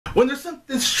when there's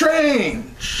something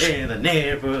strange in the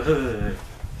neighborhood.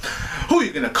 Who are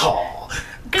you gonna call?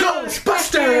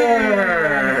 Ghostbusters!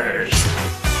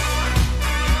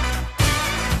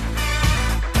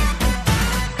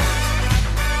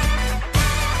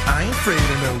 I ain't afraid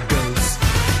of no ghosts.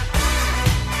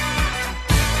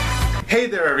 Hey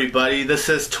there everybody, this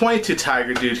is 22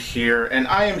 Tiger Dude here, and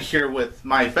I am here with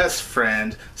my best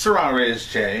friend,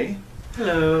 serranoreyesj.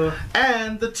 Hello.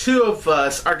 And the two of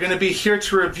us are going to be here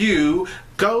to review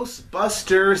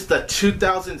Ghostbusters, the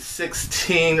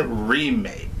 2016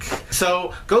 remake.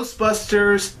 So,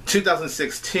 Ghostbusters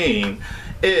 2016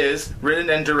 is written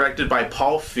and directed by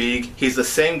Paul Feig. He's the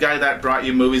same guy that brought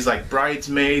you movies like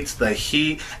Bridesmaids, The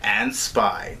Heat, and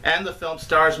Spy. And the film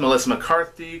stars Melissa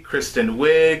McCarthy, Kristen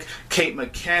Wiig, Kate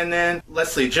McKinnon,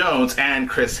 Leslie Jones, and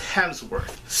Chris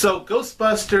Hemsworth. So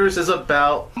Ghostbusters is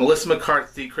about Melissa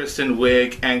McCarthy, Kristen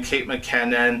Wiig, and Kate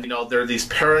McKinnon. You know, they're these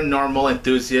paranormal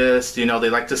enthusiasts. You know,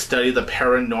 they like to study the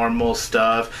paranormal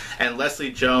stuff. And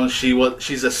Leslie Jones,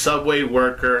 she's a subway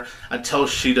worker until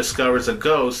she discovers a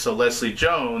ghost. So Leslie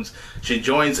Jones, she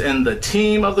joins in the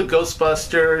team of the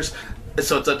Ghostbusters,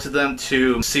 so it's up to them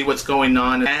to see what's going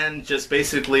on and just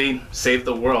basically save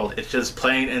the world. It's just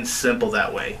plain and simple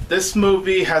that way. This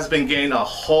movie has been getting a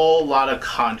whole lot of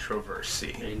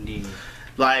controversy. Indeed.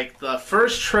 Like, the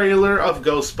first trailer of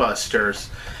Ghostbusters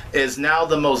is now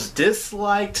the most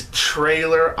disliked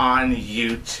trailer on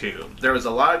YouTube. There was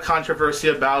a lot of controversy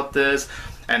about this,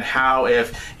 and how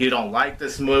if you don't like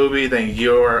this movie, then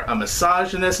you're a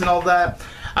misogynist and all that.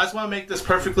 I just want to make this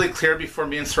perfectly clear before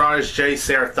me and serranoreyesj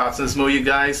say our thoughts on this movie, you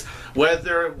guys.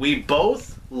 Whether we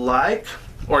both like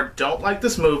or don't like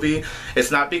this movie,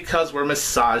 it's not because we're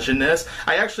misogynists.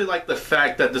 I actually like the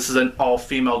fact that this is an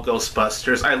all-female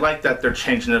Ghostbusters. I like that they're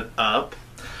changing it up.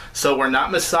 So we're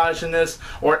not misogynists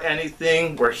or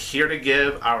anything. We're here to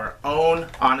give our own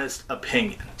honest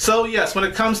opinion. So yes, when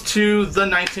it comes to the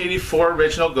 1984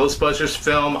 original Ghostbusters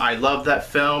film, I love that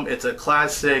film. It's a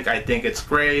classic. I think it's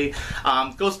great.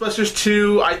 Ghostbusters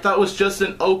 2, I thought was just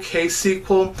an okay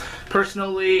sequel.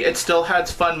 Personally, it still has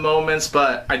fun moments,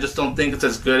 but I just don't think it's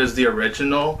as good as the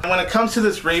original. And when it comes to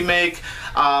this remake,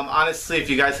 honestly, if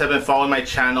you guys have been following my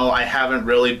channel, I haven't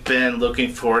really been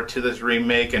looking forward to this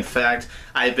remake. In fact,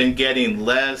 I've been getting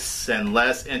less and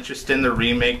less interested in the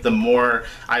remake the more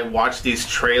I watch these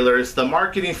trailers. The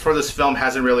marketing for this film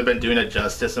hasn't really been doing it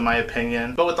justice, in my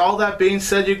opinion. But with all that being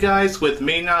said, you guys, with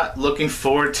me not looking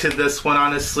forward to this one,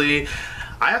 honestly,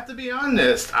 I have to be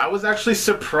honest, I was actually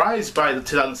surprised by the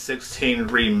 2016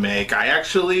 remake. I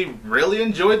actually really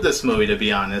enjoyed this movie, to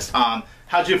be honest.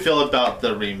 How'd you feel about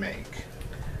the remake?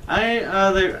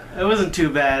 It wasn't too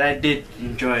bad. I did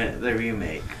enjoy the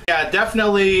remake. Yeah,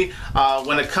 definitely,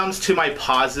 when it comes to my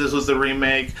positives with the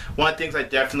remake, one of the things I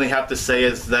definitely have to say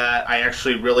is that I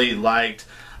actually really liked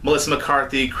Melissa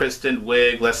McCarthy, Kristen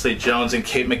Wiig, Leslie Jones, and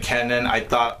Kate McKinnon. I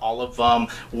thought all of them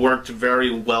worked very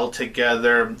well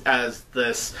together as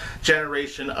this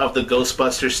generation of the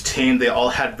Ghostbusters team. They all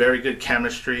had very good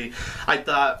chemistry. I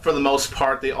thought, for the most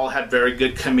part, they all had very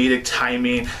good comedic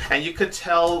timing. And you could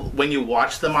tell when you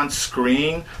watch them on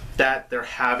screen that they're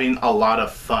having a lot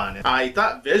of fun. I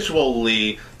thought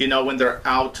visually, you know, when they're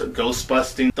out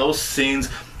ghostbusting, those scenes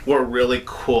were really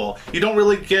cool. You don't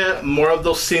really get more of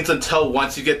those scenes until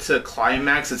once you get to the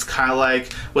climax. It's kind of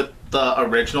like with the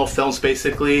original films,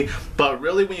 basically. But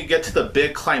really, when you get to the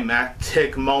big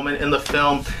climactic moment in the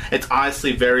film, it's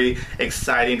honestly very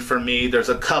exciting for me. There's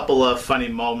a couple of funny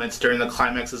moments during the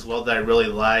climax as well that I really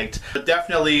liked. But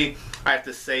definitely, I have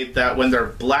to say that when they're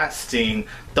blasting,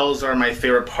 those are my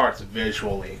favorite parts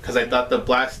visually, because I thought the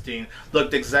blasting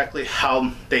looked exactly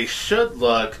how they should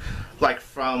look, like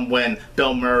from when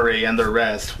Bill Murray and the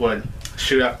rest would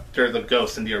shoot after the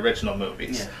ghosts in the original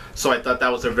movies. Yeah. So I thought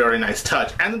that was a very nice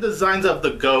touch. And the designs of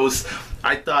the ghosts,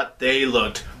 I thought they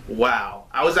looked wow.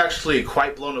 I was actually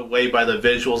quite blown away by the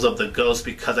visuals of the ghosts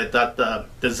because I thought the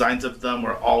designs of them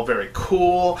were all very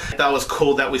cool. That was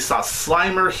cool that we saw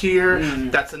Slimer here.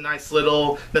 That's a nice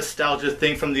little nostalgia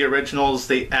thing from the originals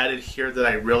they added here that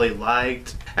I really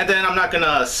liked. And then I'm not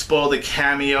gonna spoil the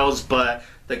cameos, but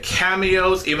the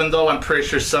cameos, even though I'm pretty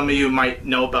sure some of you might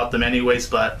know about them anyways,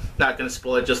 but not going to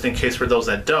spoil it just in case for those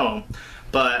that don't.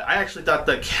 But I actually thought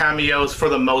the cameos, for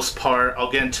the most part, I'll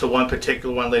get into one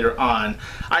particular one later on,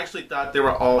 I actually thought they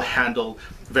were all handled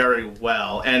very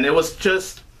well. And it was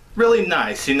just really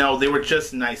nice, you know, they were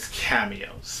just nice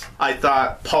cameos. I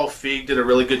thought Paul Feig did a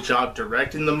really good job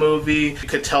directing the movie. You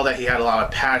could tell that he had a lot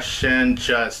of passion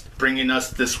just bringing us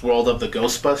this world of the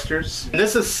Ghostbusters. And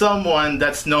this is someone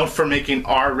that's known for making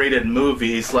R-rated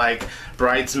movies like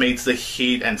Bridesmaids, The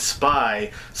Heat, and Spy.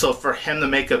 So for him to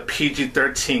make a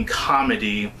PG-13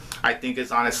 comedy, I think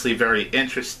is honestly very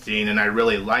interesting, and I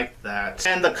really like that.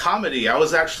 And the comedy, I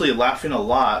was actually laughing a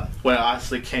lot when it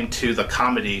honestly came to the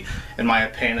comedy, in my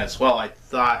opinion as well. I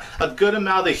thought a good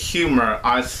amount of humor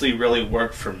honestly really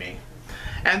worked for me.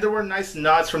 And there were nice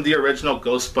nods from the original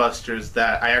Ghostbusters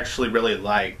that I actually really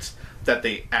liked that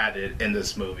they added in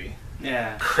this movie.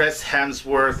 Yeah. Chris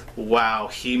Hemsworth, wow,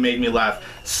 he made me laugh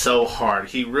so hard.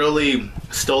 He really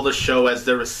stole the show as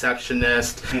the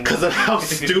receptionist because of how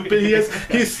stupid he is.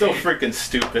 He's so freaking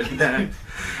stupid, man.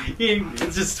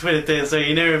 Just put it this way,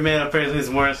 you never met a person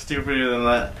who's more stupider than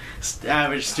the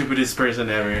average stupidest person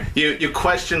ever. You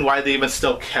question why they even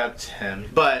still kept him,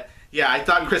 but yeah, I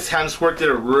thought Chris Hemsworth did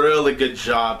a really good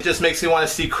job. It just makes me want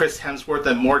to see Chris Hemsworth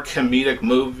in more comedic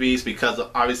movies because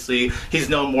obviously he's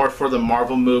known more for the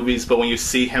Marvel movies, but when you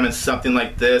see him in something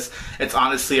like this, it's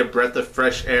honestly a breath of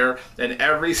fresh air. And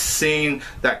every scene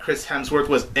that Chris Hemsworth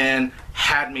was in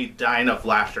had me dying of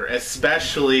laughter,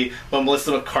 especially when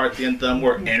Melissa McCarthy and them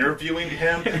were interviewing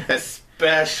him.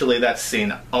 Especially that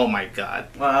scene. Oh my god.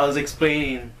 Well, I was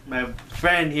explaining my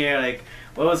friend here, like,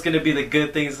 what was going to be the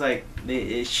good things, like,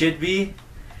 it should be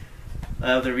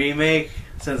of the remake,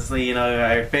 since, you know,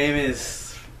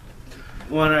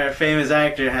 one of our famous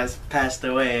actor has passed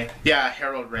away. Yeah,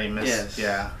 Harold Ramis. Yes.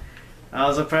 Yeah. I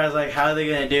was surprised, like, how they're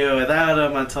going to do it without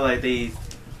him until, like, they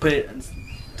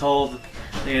told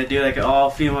they're going to do, like, an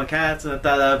all-female cast, and I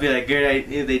thought that would be, like, good.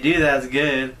 If they do that, it's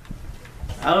good.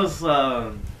 I was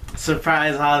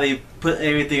surprised how they put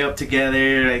everything up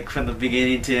together, like from the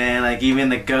beginning to end, like even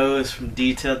the ghosts from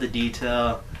detail to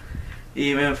detail,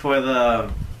 even for the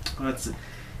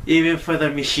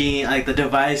machine, like the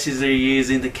devices they're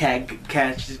using to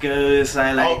catch ghosts.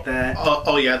 I like that.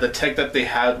 Oh yeah, the tech that they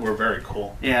had were very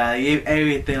cool. Yeah,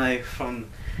 everything like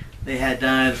they had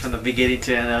done from the beginning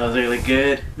to end, that was really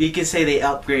good. You can say they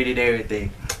upgraded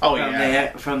everything. Oh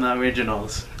yeah, from the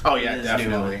originals. Oh yeah,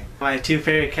 definitely. My two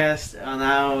favorite casts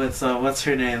now, it's what's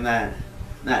her name,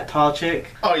 that tall chick.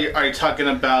 Oh, are you talking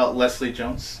about Leslie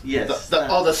Jones? Yes.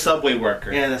 The subway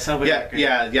worker. Yeah, the subway worker.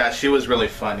 Yeah, she was really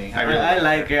funny. I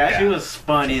like her. Yeah. She was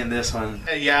funny in this one.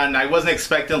 Yeah, and I wasn't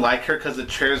expecting to like her because the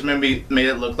trailers made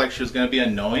it look like she was going to be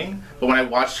annoying. But when I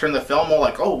watched her in the film, I was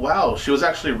like, oh wow, she was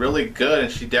actually really good,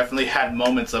 and she definitely had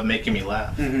moments of making me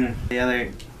laugh. Mm-hmm. The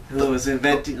other who was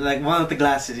inventing, like one with the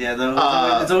glasses,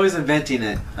 it's always inventing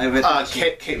it.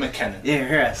 Kate McKinnon. Yeah,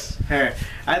 her.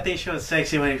 I think she was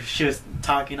sexy when she was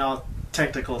talking all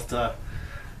technical stuff.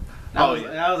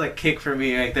 That was a kick for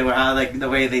me, like the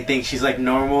way they think she's like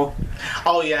normal.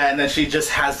 Oh yeah, and then she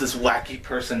just has this wacky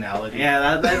personality.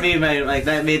 Yeah,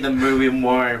 that made the movie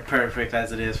more perfect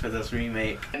as it is for this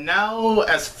remake. And now,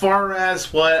 as far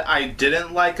as what I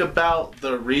didn't like about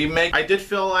the remake, I did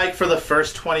feel like for the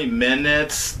first 20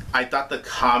 minutes, I thought the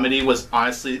comedy was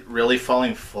honestly really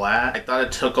falling flat. I thought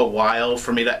it took a while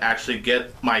for me to actually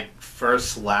get my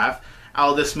first laugh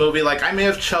out of this movie. Like, I may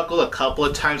have chuckled a couple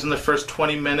of times in the first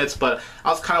 20 minutes, but I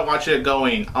was kind of watching it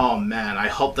going, oh man, I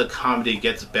hope the comedy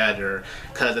gets better,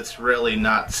 because it's really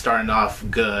not starting off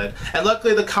good. And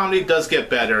luckily the comedy does get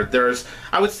better.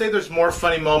 I would say there's more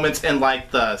funny moments in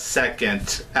like the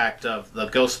second act of the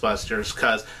Ghostbusters,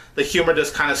 because the humor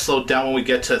just kind of slowed down when we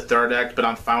get to the third act, but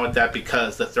I'm fine with that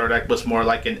because the third act was more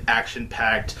like an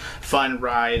action-packed, fun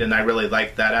ride, and I really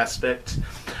liked that aspect.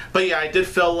 But yeah, I did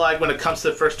feel like when it comes to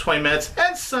the first 20 minutes,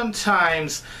 and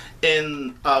sometimes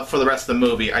for the rest of the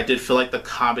movie, I did feel like the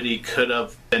comedy could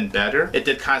have been better. It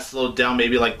did kind of slow down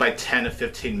maybe like by 10 to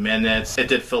 15 minutes. It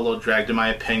did feel a little dragged in my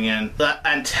opinion. The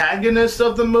antagonist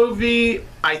of the movie,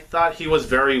 I thought he was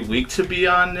very weak, to be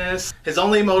honest. His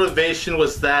only motivation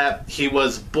was that he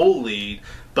was bullied,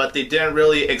 but they didn't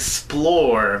really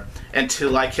explore into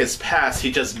like his past.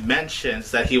 He just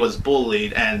mentions that he was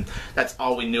bullied, and that's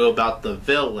all we knew about the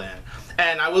villain.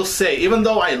 And I will say, even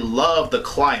though I love the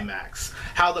climax,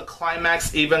 how the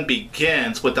climax even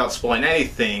begins without spoiling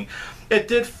anything, it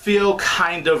did feel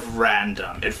kind of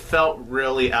random. It felt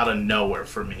really out of nowhere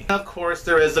for me. Of course,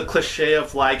 there is a cliche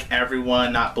of like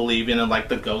everyone not believing in like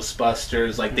the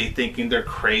Ghostbusters, like they thinking they're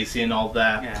crazy and all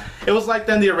that. Yeah. It was like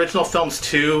that in the original films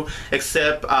too,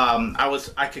 except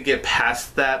I could get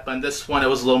past that, but in this one it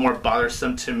was a little more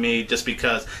bothersome to me just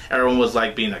because everyone was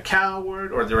like being a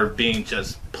coward, or they were being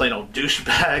just plain old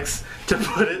douchebags, to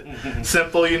put it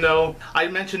simple, you know. I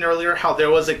mentioned earlier how there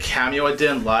was a cameo I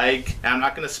didn't like, and I'm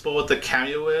not going to spoil what the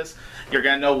cameo is. You're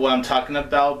going to know what I'm talking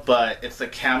about, but it's the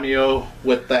cameo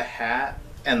with the hat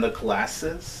and the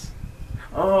glasses.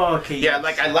 Oh, okay. Yeah,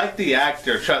 like I like the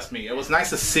actor, trust me. It was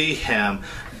nice to see him,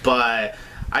 but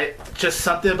I just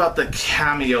something about the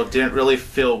cameo didn't really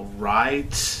feel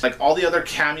right. Like all the other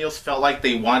cameos felt like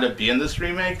they wanted to be in this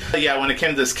remake. But yeah, when it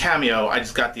came to this cameo, I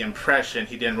just got the impression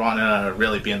he didn't want to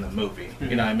really be in the movie.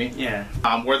 You know what I mean? Yeah.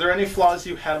 Were there any flaws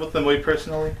you had with the movie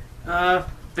personally?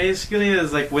 Basically,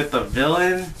 it's like with the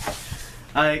villain,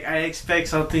 I expect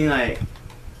something like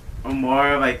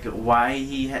more of like why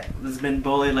he has been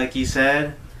bullied, like you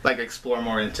said. Like explore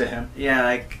more into him. Yeah,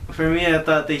 like for me, I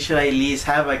thought they should at least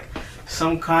have like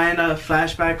some kind of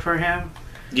flashback for him.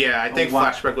 Yeah, I think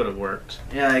flashback would have worked.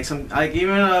 Yeah, like some like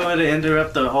even though it would have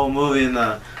interrupted the whole movie and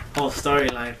the whole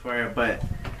storyline for it, but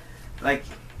like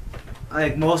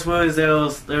most movies there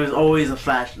was always a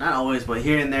flash, not always, but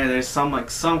here and there there's some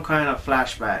kind of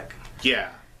flashback. Yeah.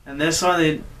 And this one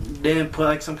they didn't put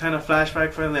like some kind of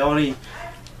flashback for him. The only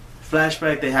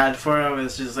flashback they had for him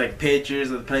was just like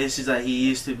pictures of places that he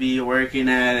used to be working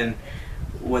at and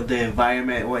what the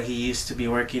environment what he used to be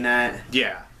working at.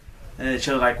 Yeah. And it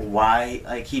showed like why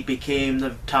like he became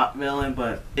the top villain,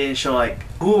 but it didn't show like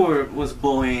who was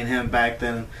bullying him back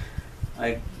then,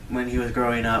 like when he was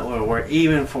growing up or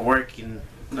even for working.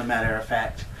 No matter of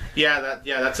fact. Yeah,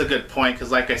 that's a good point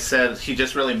because, like I said, he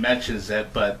just really mentions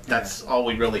it, but that's all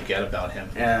we really get about him.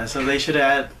 Yeah, so they should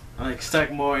add like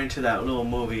stuck more into that little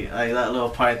movie, like that little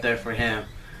part there for him.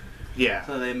 Yeah.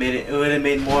 So they made it would have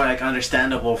made more like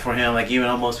understandable for him, like even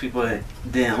though most people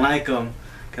didn't like him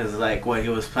because like what he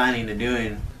was planning to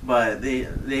do, but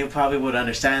they probably would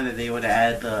understand that they would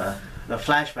add the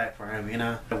flashback for him, you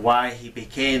know, why he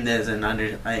became this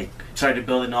and started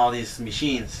building all these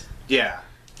machines. Yeah.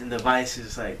 And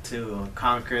devices like to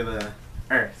conquer the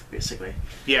Earth, basically.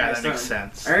 Yeah, that makes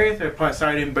sense. Earth or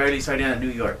barely starting at New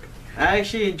York. I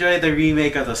actually enjoyed the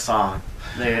remake of the song.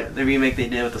 The remake they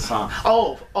did with the song.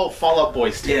 Oh, Fall Out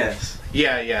Boy's team. Yes.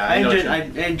 Yeah. I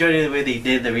enjoyed the way they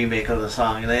did the remake of the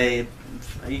song.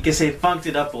 You can say funked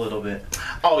it up a little bit.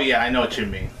 Oh yeah, I know what you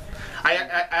mean.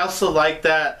 I also like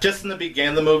that just in the beginning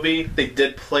of the movie they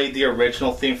did play the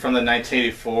original theme from the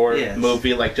 1984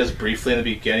 movie, like just briefly in the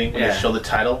beginning when they showed the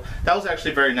title. That was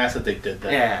actually very nice that they did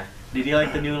that. Yeah. Did you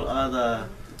like the new the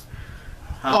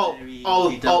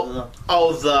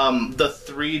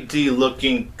 3D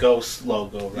looking ghost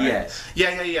logo, right? Yes.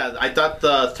 Yeah. I thought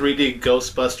the 3D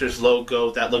Ghostbusters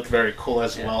logo that looked very cool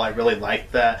as well. I really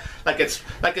liked that. Like it's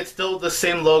still the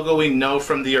same logo we know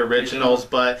from the originals,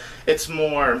 but it's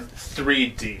more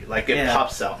 3D. Like it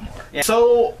pops out more. Yeah.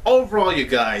 So overall, you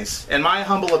guys, in my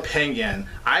humble opinion,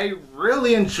 I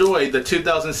really enjoyed the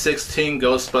 2016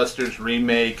 Ghostbusters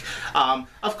remake.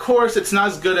 Of course, it's not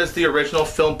as good as the original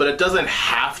film, but it doesn't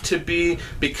have to be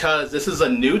because this is a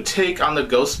new take on the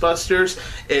Ghostbusters.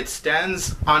 It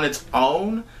stands on its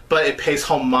own, but it pays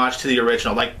homage to the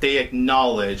original. Like, they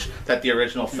acknowledge that the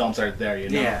original films are there, you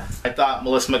know? Yeah. I thought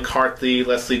Melissa McCarthy,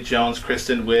 Leslie Jones,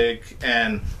 Kristen Wiig,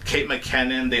 and Kate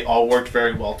McKinnon, they all worked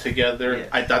very well together. Yeah.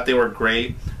 I thought they were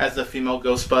great as the female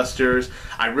Ghostbusters.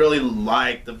 I really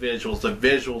liked the visuals. The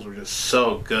visuals were just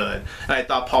so good. And I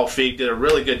thought Paul Feig did a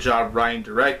really good job writing,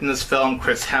 directing this film.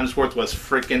 Chris Hemsworth was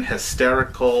freaking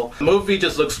hysterical. The movie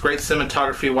just looks great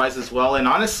cinematography-wise as well. And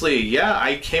honestly, yeah,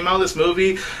 I came out of this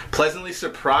movie pleasantly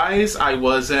surprised. I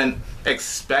wasn't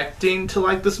expecting to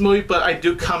like this movie, but I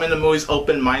do come into movies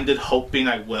open-minded, hoping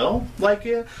I will like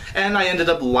it, and I ended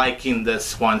up liking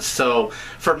this one. So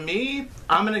for me,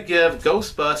 I'm gonna give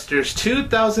Ghostbusters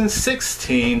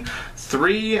 2016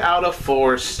 3 out of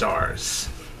 4 stars.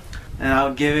 And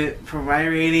I'll give it, for my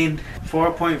rating,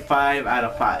 4.5 out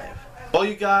of 5. Well,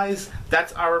 you guys,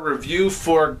 that's our review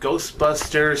for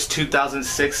Ghostbusters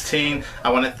 2016. I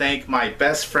want to thank my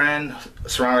best friend,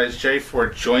 serranoreyesj, for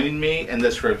joining me in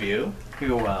this review.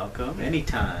 You're welcome.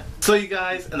 Anytime. So you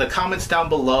guys, in the comments down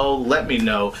below, let me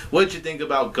know what you think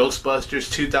about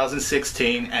Ghostbusters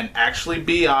 2016, and actually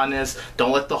be honest.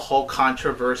 Don't let the whole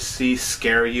controversy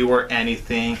scare you or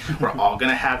anything. We're all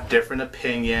gonna have different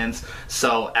opinions,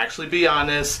 so actually be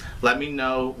honest. Let me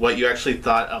know what you actually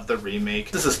thought of the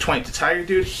remake. This is 20 Tiger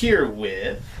Dude here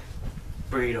with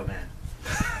Burrito Man.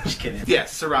 Just kidding.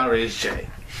 Yes, serranoreyesj.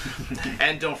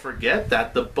 And don't forget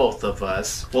that the both of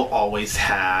us will always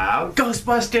have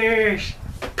Ghostbusters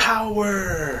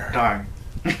power. Darn.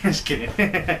 Just kidding.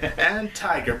 And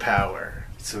tiger power.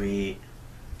 Sweet.